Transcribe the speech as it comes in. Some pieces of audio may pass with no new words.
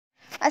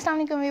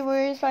Assalamualaikum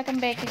viewers, welcome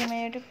back to my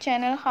YouTube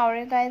channel. How are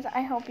you guys?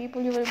 I hope you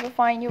will be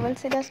fine. You will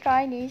see the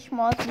stylish,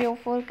 most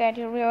beautiful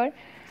category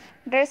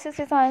dresses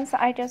designs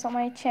items on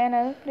my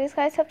channel. Please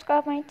guys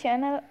subscribe my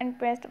channel and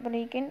press the bell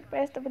icon.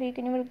 Press the bell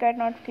icon, you will get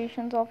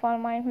notifications of all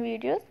my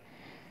videos.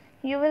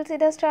 You will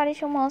see the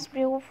stylish, most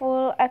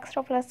beautiful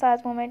extra plus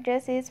size moment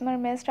dresses,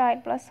 mermaid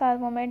style plus size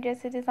moment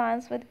dresses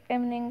designs with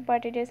evening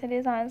party dresses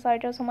designs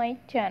items on my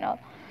channel.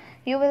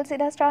 You will see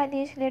the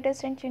stylish,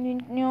 latest and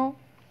new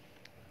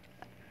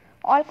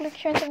all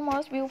collections and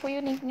most beautiful,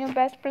 unique, new,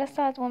 best plus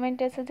size women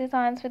dresses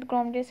designs with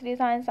Glamorous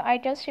designs. I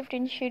just shift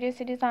in shades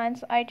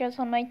designs. I just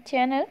on my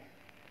channel.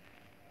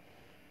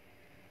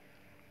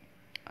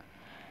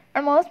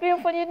 And most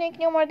beautiful, unique,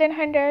 new, more than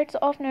hundreds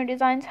of new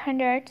designs,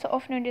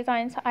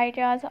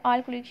 ideas,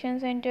 all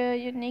collections and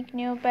unique,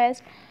 new,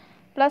 best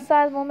plus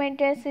size women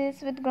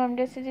dresses with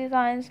Glamorous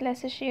designs.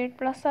 Less shade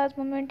plus size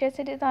women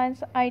dresses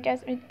designs. I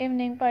just with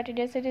evening party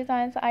dresses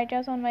designs. I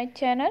just on my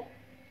channel.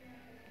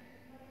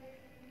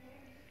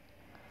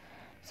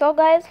 So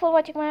guys, for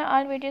watching my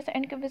all videos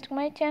and keep visiting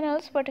my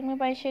channel, supporting me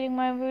by sharing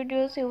my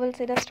videos. You will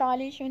see the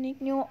stylish, unique,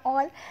 new,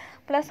 all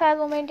plus size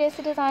women dress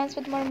designs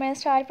with mermaid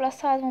style plus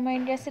size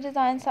women dress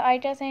designs,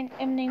 items and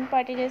evening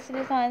party dress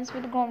designs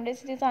with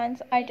Glamorous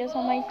designs, items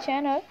on my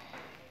channel.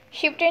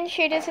 Shift and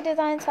shade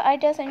designs,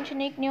 items and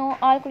unique, new,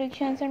 all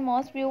collections and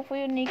most beautiful,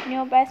 unique,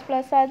 new, best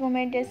plus size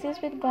women dresses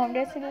with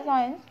Glamorous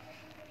designs.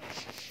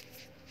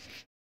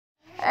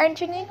 And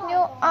unique,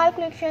 new, all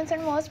collections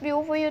and most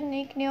beautiful,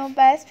 unique, new,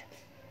 best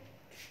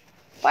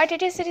party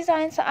dress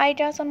designs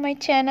ideas on my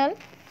channel.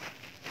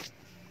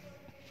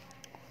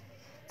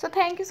 So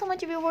thank you so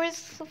much viewers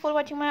for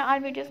watching my all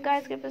videos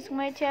guys. Keep visiting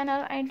my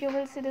channel and you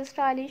will see the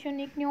stylish,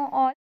 unique, new,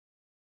 all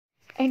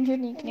and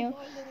unique, new,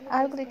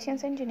 all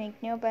collections and unique,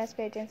 new, best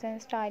patterns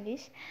and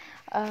stylish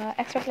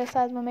extra plus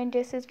size women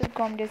dresses with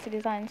Glamorous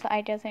designs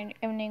ideas and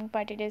evening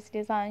party dress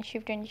designs.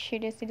 Shift and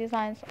shade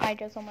designs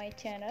ideas on my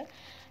channel.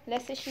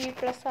 Let's see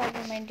plus size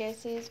women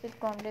dresses with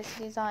Glamorous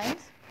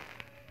designs,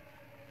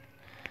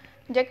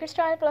 jacket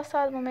style plus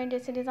size women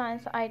dress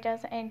designs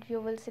ideas, and you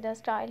will see the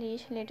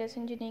stylish, latest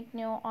and unique,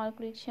 new, all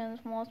collections,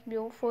 most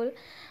beautiful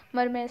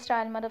mermaid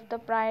style mother of the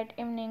bride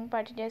evening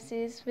party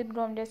dresses with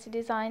Glamorous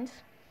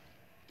designs.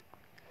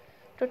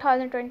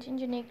 2020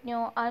 unique,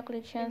 new, all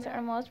collections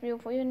are most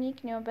beautiful,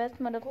 unique, new, best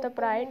mother of the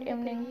bride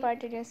evening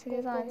party dress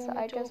designs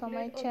ideas on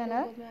my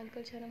channel.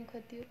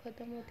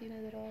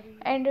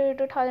 And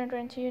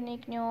 2020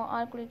 unique, new,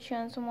 all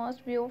collections,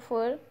 most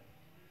beautiful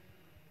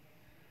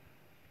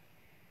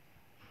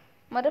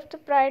mother of the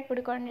bride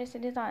Bodycon dress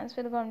designs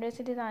with Glamorous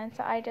designs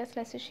ideas.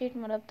 Let's sheet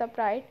mother of the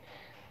bride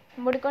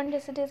Bodycon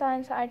dress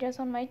designs ideas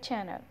on my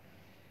channel.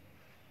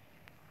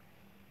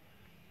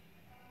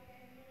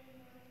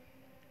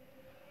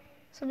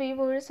 So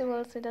viewers, you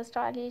will see the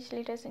stylish,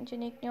 latest and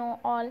unique, new,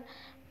 all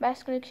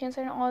best collections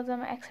and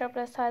awesome extra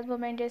plus size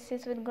women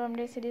dresses with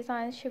Glamorous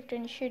designs. Shift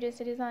and shade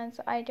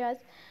designs ideas.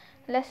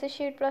 Let's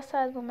shade plus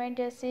size women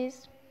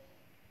dresses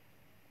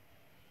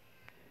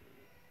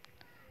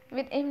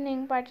with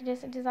evening party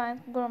dress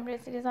designs,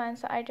 Glamorous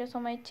designs ideas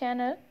on my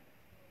channel.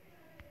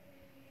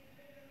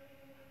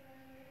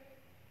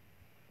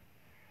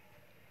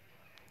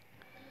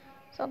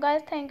 So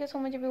guys, thank you so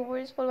much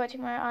viewers for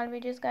watching my all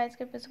videos guys.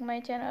 Keep visiting my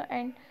channel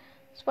and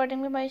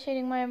supporting me by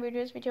sharing my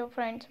videos with your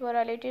friends or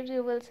relatives.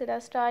 You will see the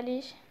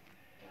stylish,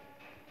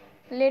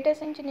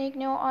 latest and unique,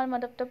 new, all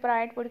mother of the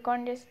bride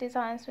Bodycon dress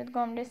designs with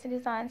Glamorous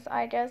designs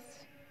ideas.